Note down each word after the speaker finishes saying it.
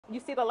You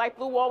see the light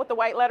blue wall with the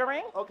white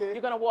lettering? Okay.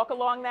 You're going to walk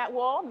along that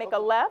wall, make a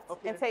left,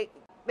 Okay. and take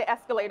the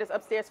escalators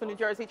upstairs for New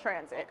Jersey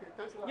Transit. Okay,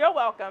 thanks a lot. You're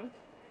welcome.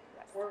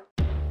 Word.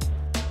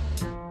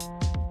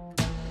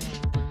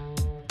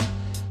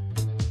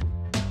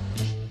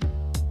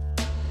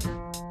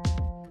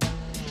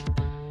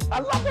 I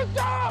love this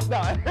job!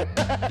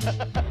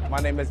 No. My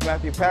name is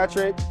Matthew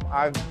Patrick.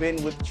 I've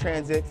been with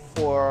Transit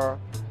for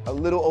a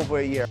little over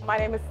a year. My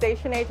name is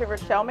Station Agent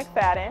Rashelle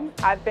McFadden.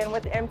 I've been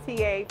with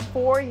MTA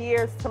 4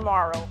 years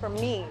tomorrow. For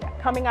me,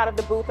 coming out of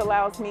the booth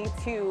allows me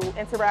to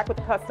interact with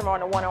the customer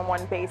on a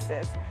one-on-one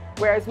basis.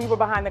 Whereas we were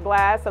behind the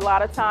glass, a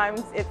lot of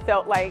times it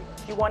felt like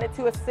you wanted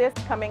to assist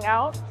coming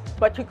out,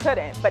 but you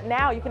couldn't. But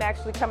now you can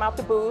actually come out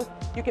the booth,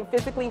 you can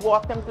physically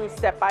walk them through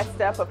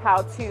step-by-step of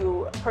how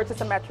to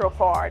purchase a Metro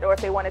card. Or if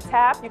they want to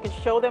tap, you can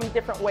show them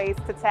different ways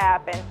to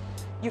tap. And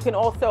you can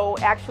also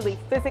actually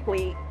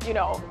physically,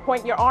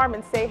 point your arm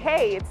and say,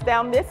 hey, it's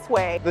down this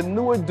way. The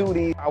newer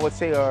duties, I would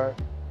say, are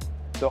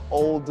the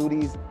old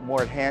duties,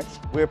 more enhanced.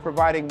 We're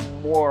providing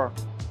more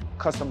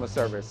customer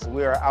service.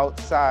 We're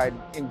outside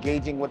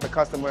engaging with the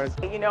customers.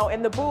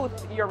 In the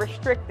booth, you're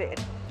restricted.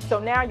 So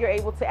now you're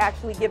able to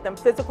actually give them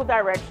physical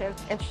directions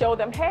and show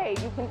them, hey,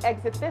 you can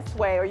exit this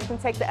way or you can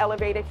take the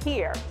elevator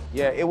here.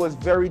 Yeah, it was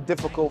very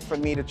difficult for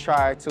me to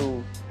try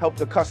to help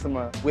the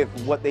customer with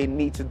what they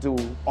need to do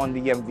on the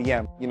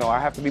MVM. I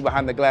have to be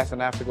behind the glass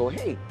and I have to go,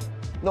 hey,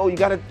 no,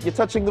 you're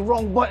touching the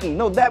wrong button.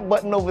 No, that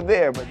button over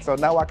there. But so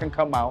now I can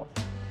come out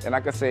and I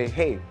can say,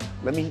 hey,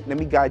 let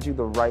me guide you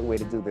the right way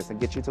to do this and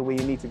get you to where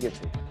you need to get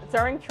to.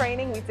 During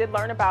training, we did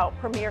learn about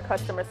premier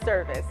customer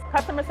service.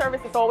 Customer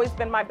service has always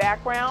been my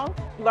background.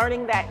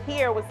 Learning that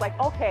here was like,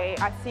 okay,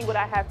 I see what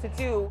I have to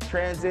do.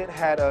 Transit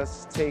had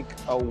us take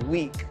a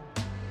week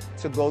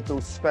to go through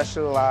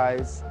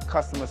specialized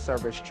customer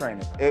service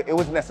training. It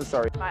was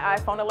necessary. My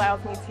iPhone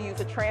allows me to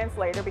use a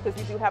translator because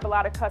we do have a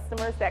lot of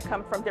customers that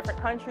come from different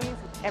countries.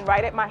 And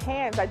right at my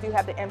hands, I do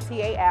have the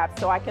MTA app,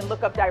 so I can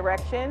look up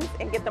directions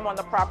and get them on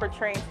the proper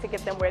trains to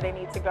get them where they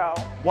need to go.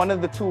 One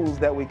of the tools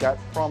that we got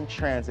from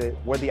Transit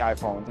were the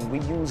iPhones. And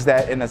we use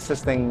that in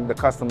assisting the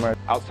customer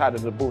outside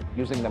of the booth,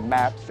 using the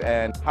maps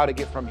and how to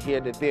get from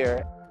here to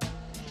there.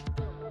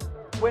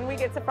 When we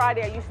get to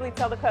Friday, I usually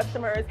tell the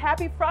customers,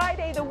 happy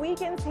Friday, the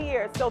weekend's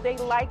here. So they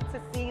like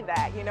to see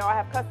that. I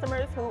have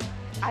customers who,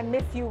 I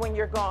miss you when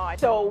you're gone.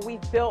 So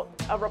we've built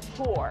a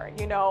rapport,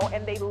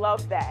 and they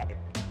love that.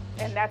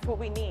 And that's what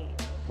we need.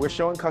 We're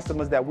showing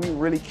customers that we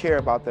really care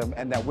about them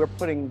and that we're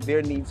putting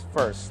their needs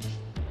first.